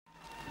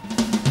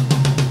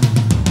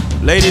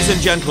Ladies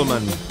and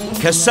gentlemen,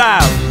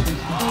 KASSAV.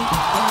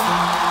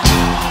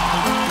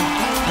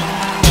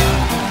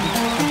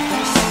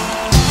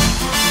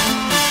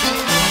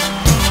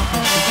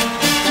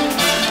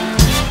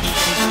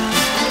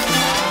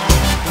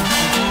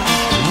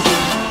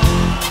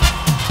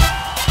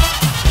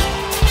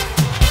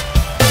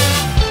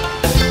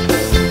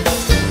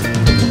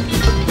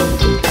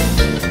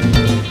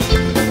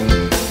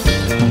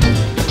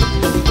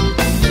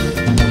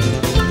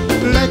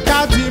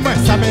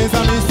 Mes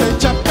amis,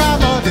 c'est chapa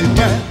mort de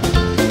moi.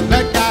 Le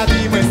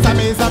caddie, moi, ça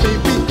mes amis,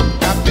 oui,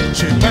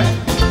 capiche moi.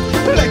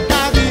 Le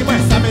caddie, moi,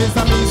 ça mes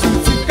amis, sous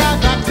tika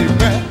gâté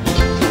moi.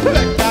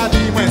 Le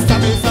caddie, moi, ça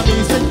mes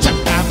amis, c'est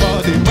chapa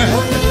mort de moi.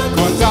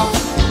 Content,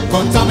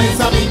 content mes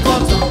amis,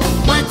 content.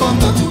 Moi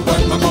content, tout bon,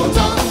 moi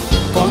content.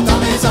 Content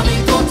mes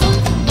amis, content.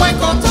 Moi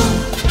content.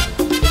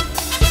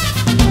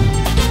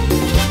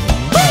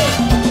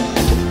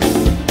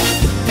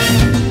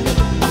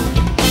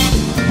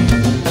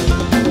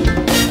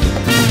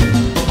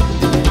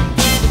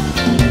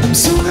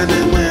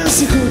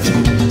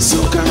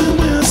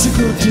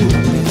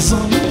 Mes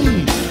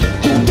amis,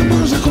 quand on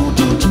mange, quand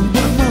on tout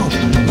bonnement,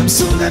 même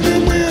si on a des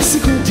moyens,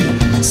 c'est côté,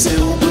 c'est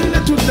au bout de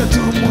tout le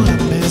temps, moi,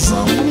 mes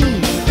amis,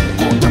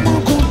 content,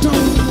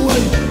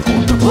 ouais,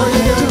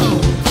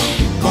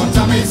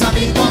 content, mes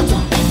amis,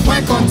 content, moi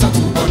content,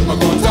 tout bon, moi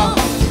content,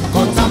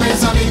 content, mes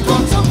amis,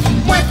 content,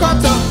 moi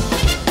content.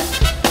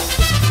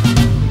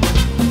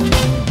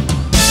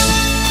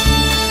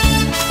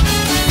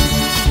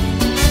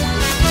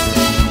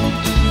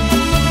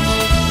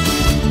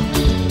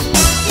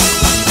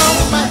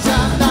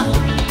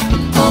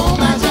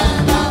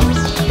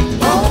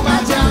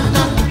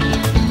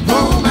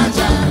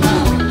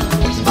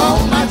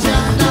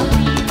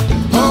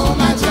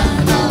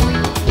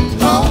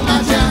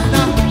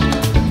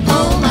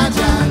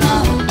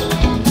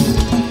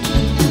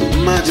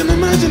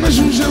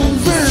 Imagine, je j'ai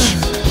ouvert.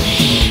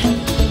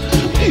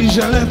 Et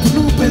j'allais pour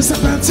nous payer sa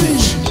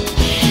partie.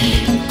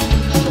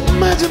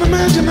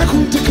 Imagine, à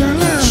côté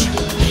calage.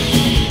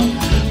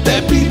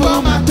 Depuis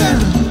bon matin,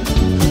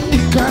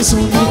 il casse son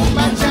nez. Oh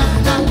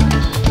Madjana,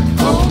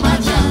 oh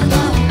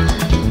Madjana,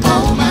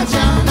 oh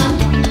Madjana,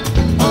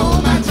 oh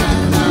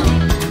Madjana,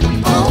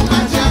 oh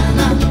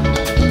Madjana,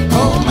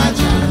 oh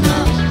Madjana,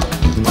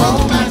 oh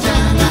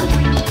Madjana,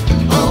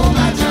 oh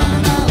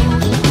Madjana.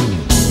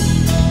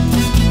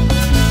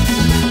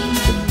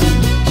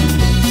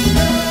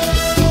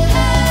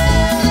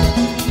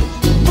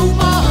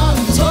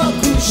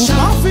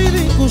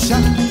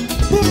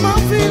 Woman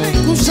feeling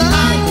cushion,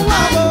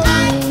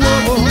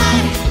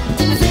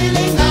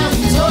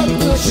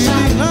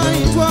 Feeling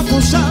like toi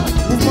cushion,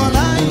 woman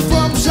like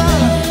toi cushion.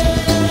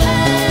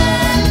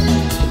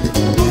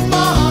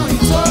 Woman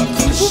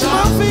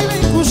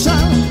feeling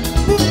cushion,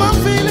 woman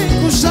feeling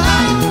cushion.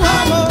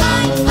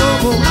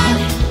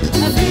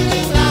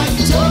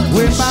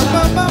 We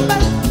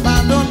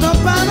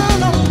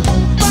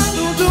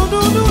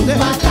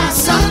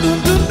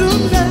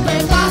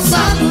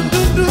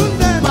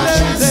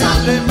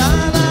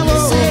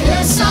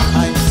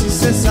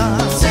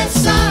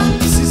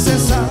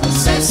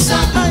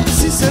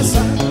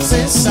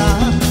c'est ça,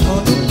 on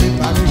nous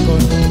prépare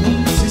comme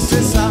nous. Si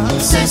c'est ça,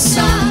 c'est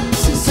ça,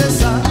 si c'est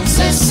ça,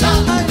 c'est ça,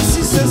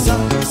 si c'est ça,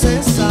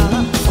 c'est ça,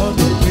 on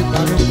nous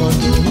prépare comme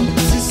nous.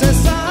 Si c'est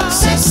ça,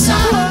 c'est ça,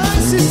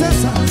 si c'est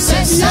ça,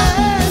 c'est ça,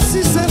 si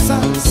c'est ça,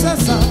 c'est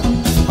ça,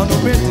 on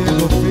nous met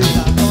le pied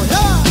là.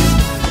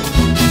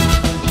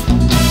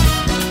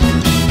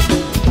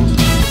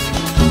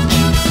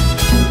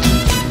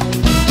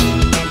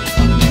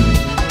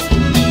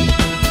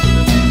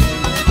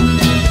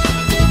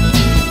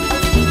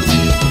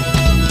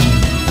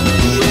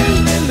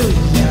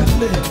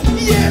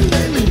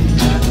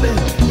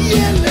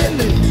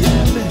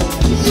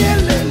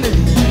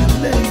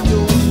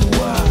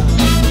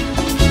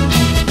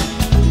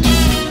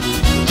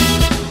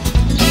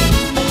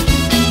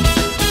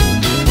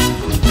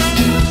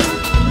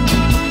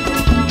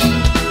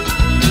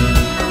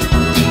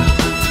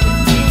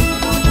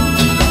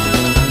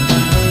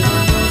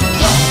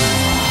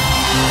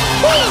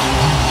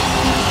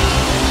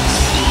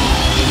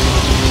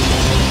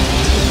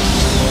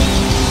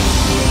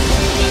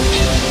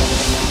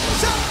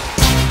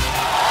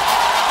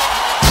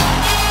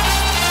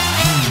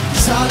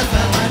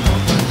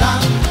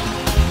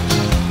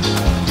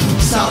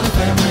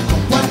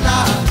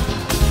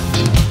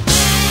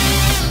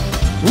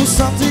 Ou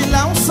senti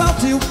là, ou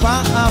senti ou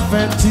pas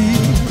averti.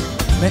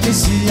 Mais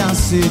ici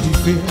c'est du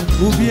fait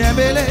ou bien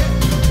belé.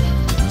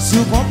 Si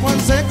vous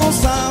comprenez c'est comme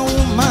ça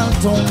ou mal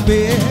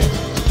tombé.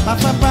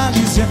 Papa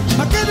parisien,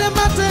 ma que de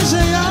matin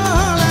j'ai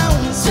un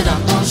c'est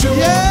dans mon jour.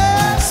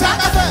 Yeah, ça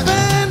qu'a fait.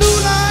 Ben nous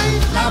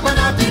la bonne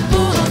appétit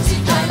pour un petit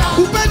gala.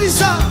 Vous pouvez dire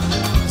ça,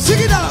 c'est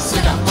qui là?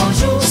 C'est dans mon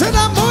jour. C'est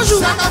dans mon jour.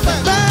 Ça qu'a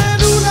fait. Ben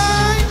nous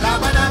la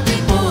bonne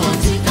appétit pour un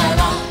petit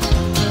gala.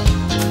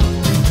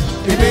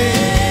 Bébé.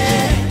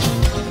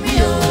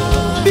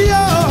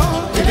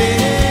 Bébé,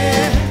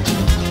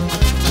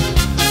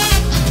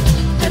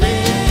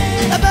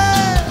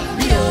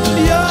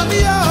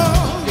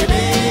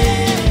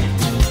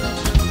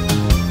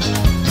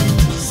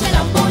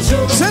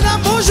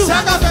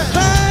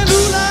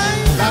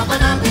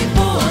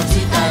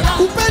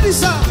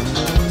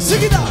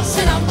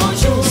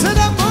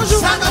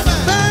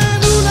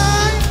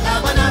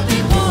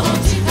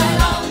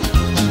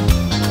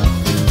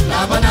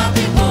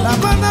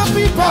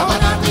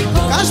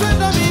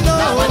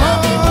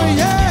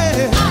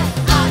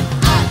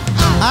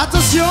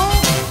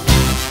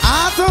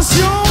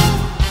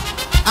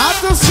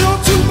 Attention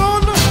tout le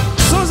monde,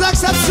 sans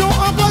exception,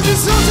 en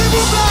position s'il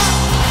vous plaît.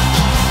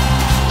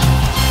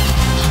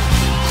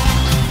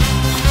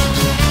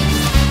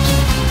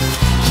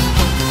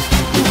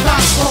 Tout va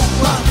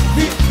comprendre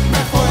vite,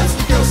 mais faut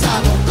expliquer au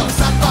salon quand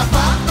ça ne va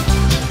pas.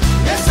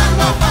 Et ça ne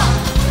va pas.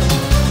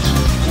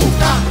 Tout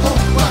va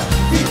comprendre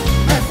vite,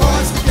 mais faut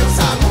expliquer au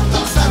salon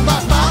quand ça ne va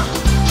pas.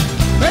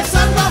 Mais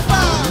ça ne va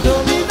pas.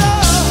 Domino,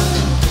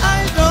 I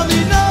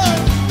domino.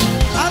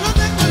 Alors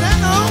t'es collé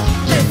non?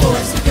 Mais faut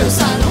expliquer au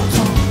salon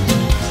quand.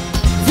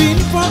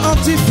 Vine pour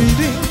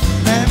anti-feeling,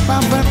 mais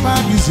pas vrai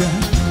parisien.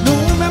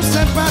 Nous-mêmes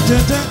c'est pas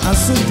Djendjen, à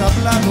sous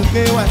table là nous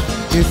que ouais.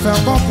 Et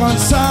faire comprendre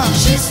ça.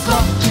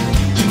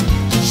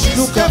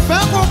 Nous que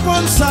faire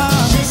comprendre ça.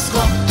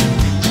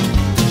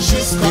 Et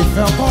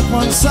faire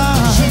comprendre ça.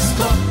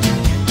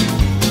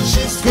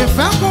 Que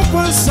faire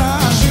comprendre ça.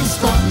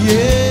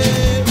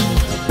 Yeah.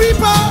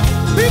 People,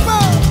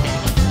 people.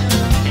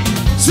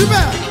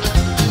 Super.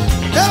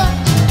 Yeah.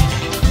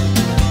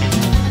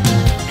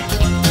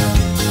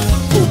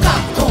 Pour qu'à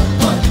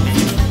comprendre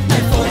vite,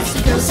 mais faut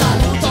expliquer au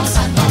salon quand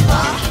ça ne va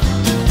pas.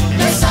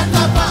 Mais ça ne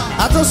va pas.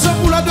 Attention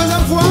pour la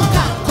deuxième fois. Pour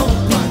qu'à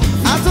comprendre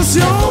vite,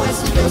 Attention. faut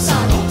expliquer au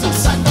salon quand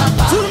ça ne va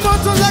pas. Tout le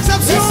monde sans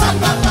exception. Mais ça ne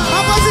va pas.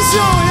 En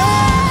position, yeah.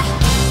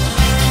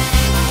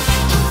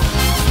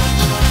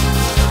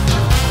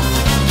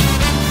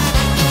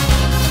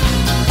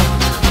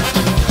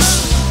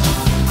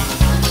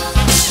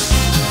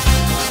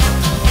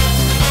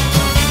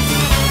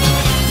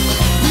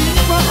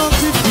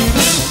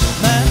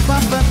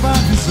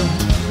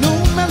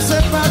 Nous-mêmes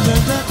c'est pas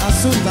Djendjen, à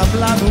sous table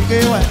là nous que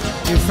ouais.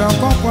 Et faire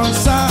comprendre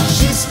ça.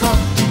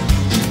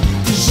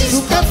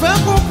 Nous que faire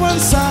comprendre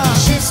ça.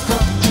 Et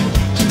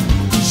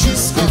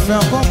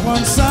faire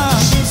comprendre ça.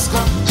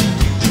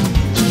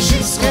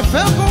 Et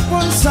faire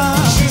comprendre ça.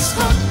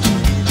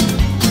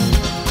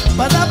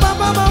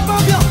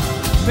 Badabababababia.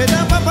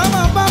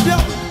 Pédabababababia.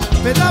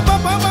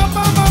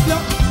 Pédabababababia.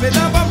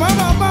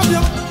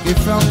 Pédabababababia. Et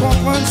faire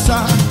comprendre ça.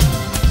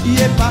 Y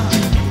est pas.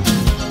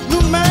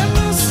 Nous-mêmes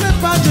c'est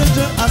pas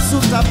Djendjen, à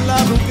sous table là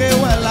nous que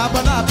ouais. La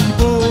bonne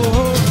pipo.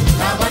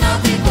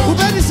 Ou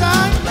bien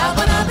design.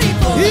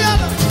 Yeah.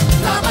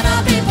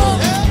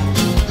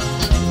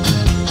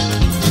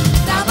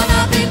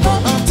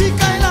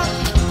 Anti-Kaila,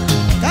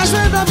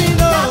 Kajwe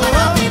Domino.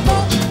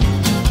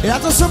 Et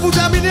attention pour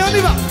terminer, on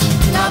y va.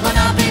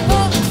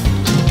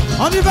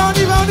 On y va, on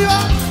y va, on y va.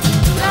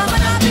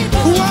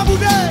 Ou un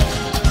boudet.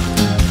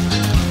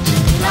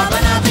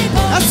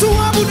 Est-ce ou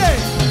un boudet?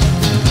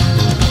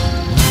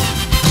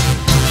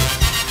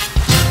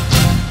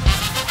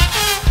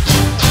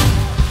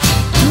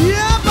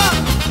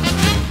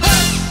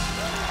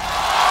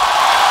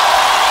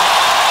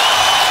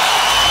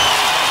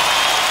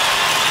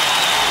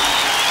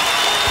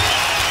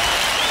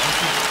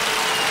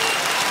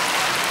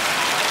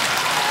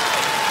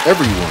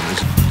 Everyone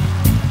is.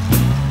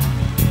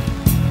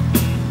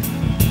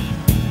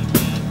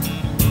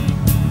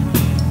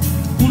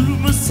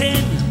 Ulma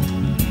sen,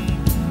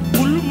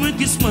 ulma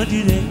gis ma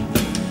dire,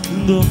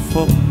 ndo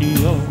fok ni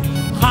yo.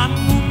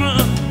 Xamuma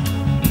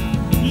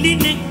li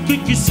nekk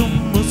ci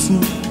sama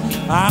suuf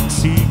ak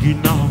si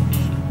ginnaaw.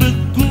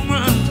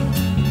 Bëgguma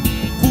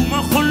ku ma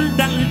xol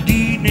dal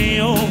diine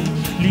yo.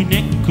 Li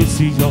nekk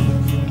si yow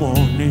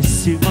moo ne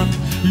si man,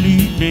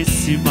 li ne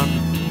si man.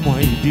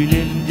 Mooy di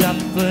leen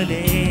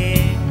jàppale.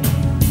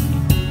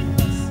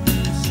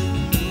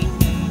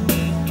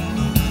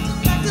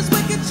 Practice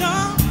wicked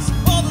charms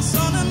for the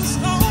sun and the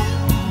stone.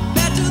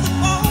 Bad to the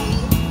bone.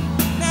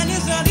 Man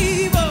is not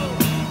evil,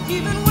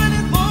 even when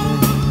it's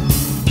born.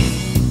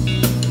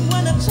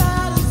 When a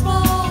child is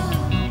born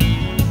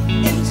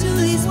into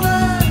his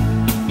world,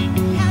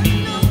 has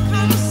no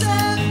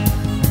concept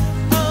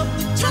of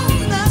the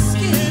tone that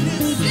skin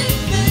is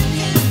living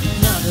in.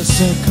 Not a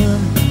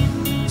second.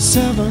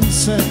 7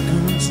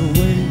 seconds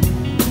away.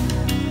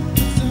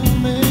 Tell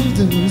me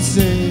to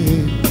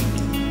say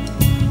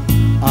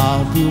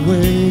I'll be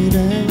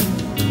waiting.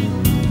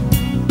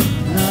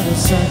 Not a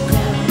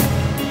second.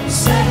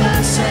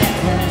 7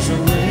 seconds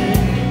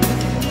away.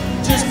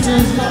 Just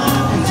as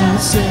long as I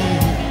say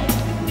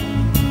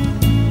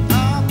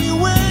I'll be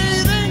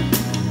waiting.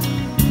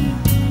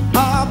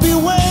 I'll be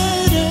waiting.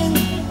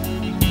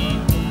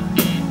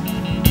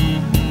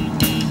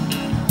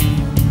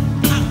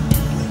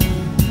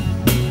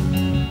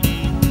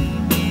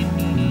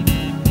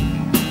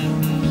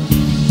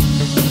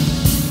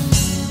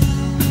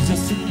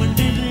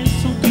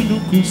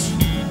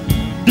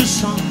 De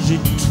changer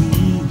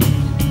tout.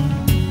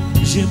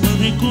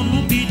 J'aimerais qu'on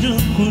oublie de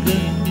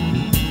couleur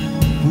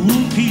pour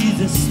qu'ils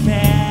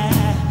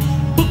espèrent.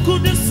 Beaucoup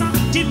de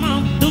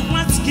sentiments, de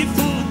voir ce qu'il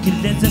faut qu'ils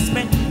les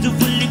espèrent. Je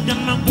voulais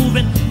dans ma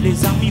bouvette les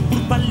amis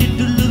pour parler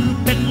de leur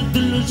peine, de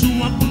leur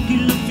joie pour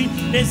qu'ils le vivent.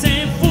 Les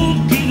infos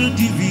qui ne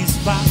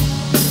divisent pas.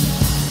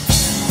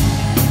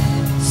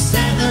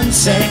 7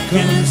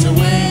 seconds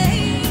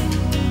away,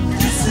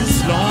 just as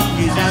long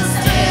as I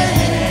stay.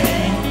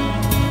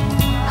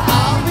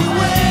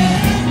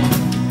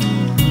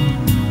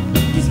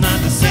 It's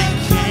not a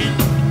second,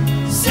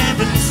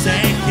 7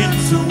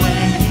 seconds away.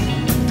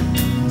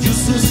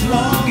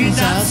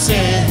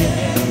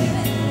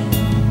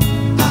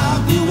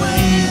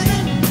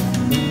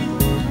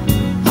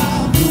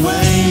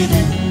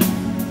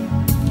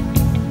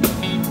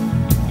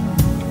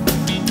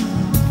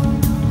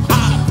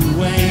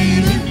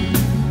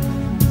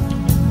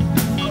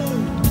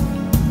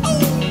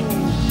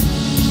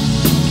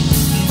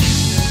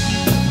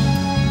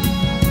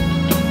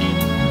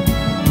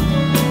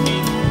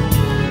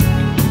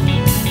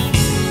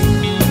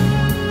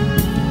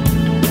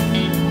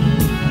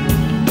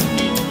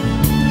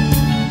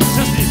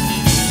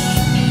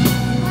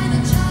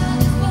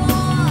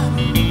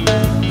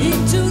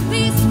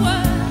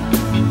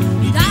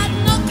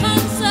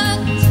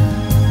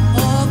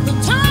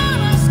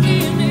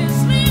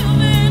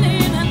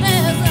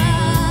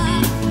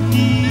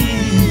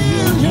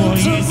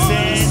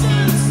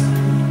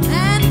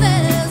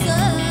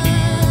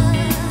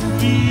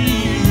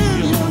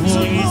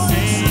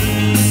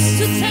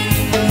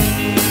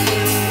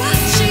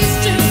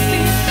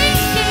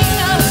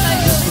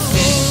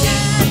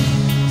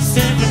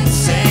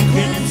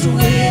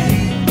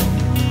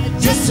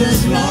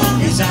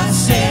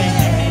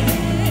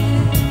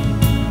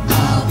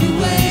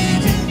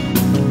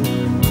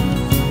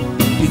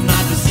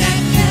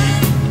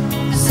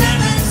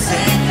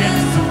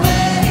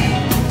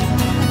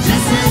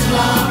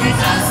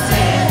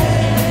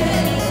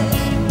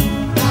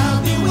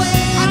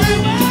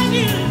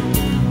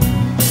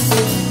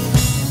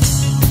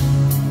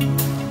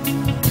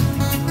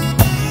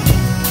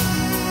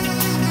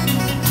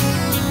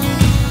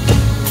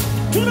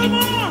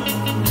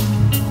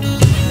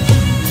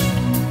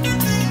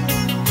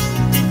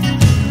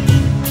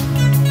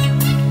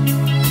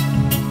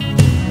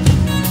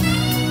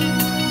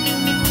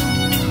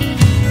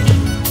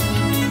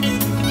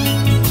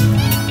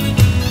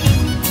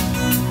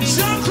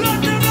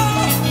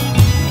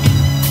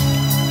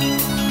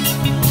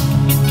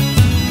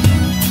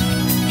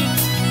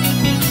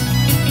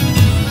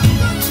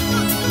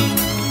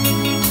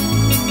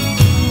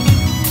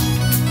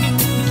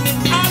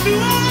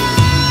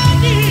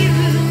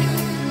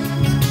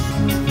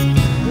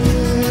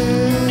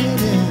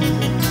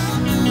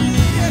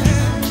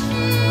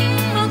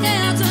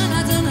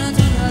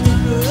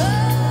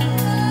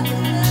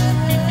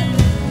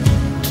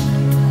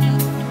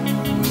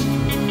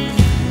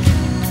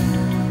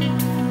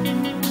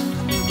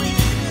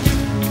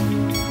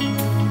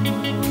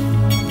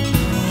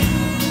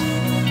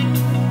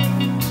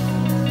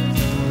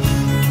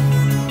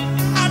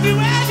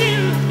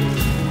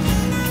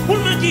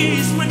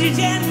 di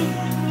teen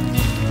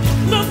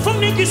ma foog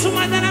ne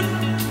gisuma dara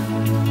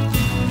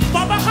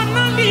baba xam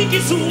naa lii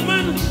gisuma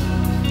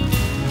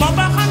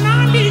baba xam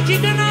naa lii ci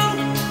gannaaw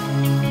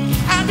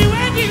I'll be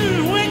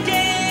waiting.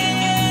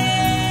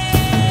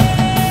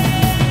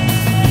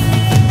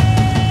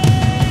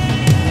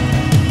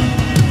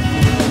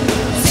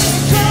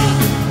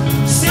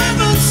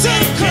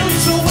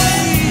 Seconds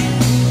away,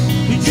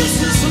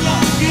 just as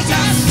long as I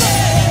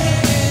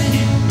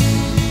stay,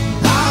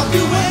 I'll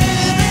be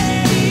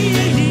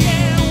waiting.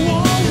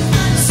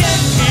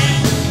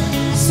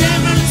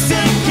 Seven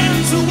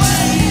seconds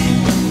away,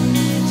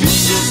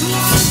 just as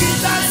long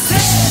as I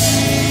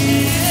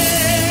stay,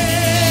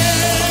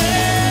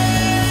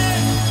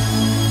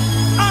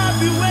 I'll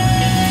be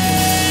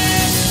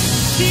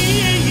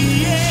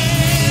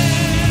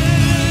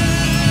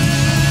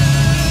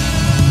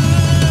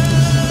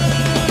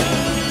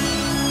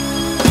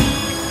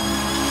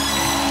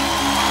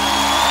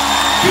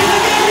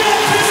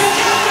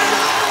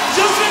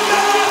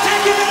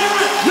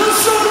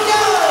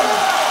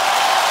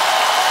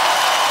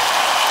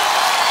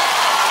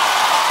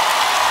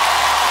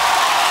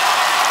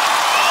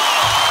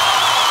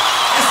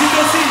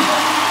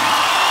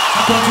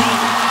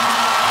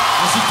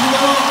Merci tout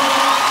le monde.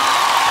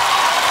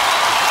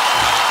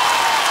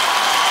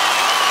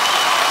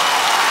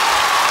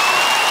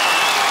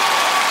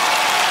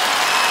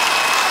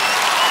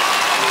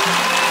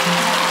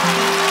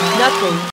 Nothing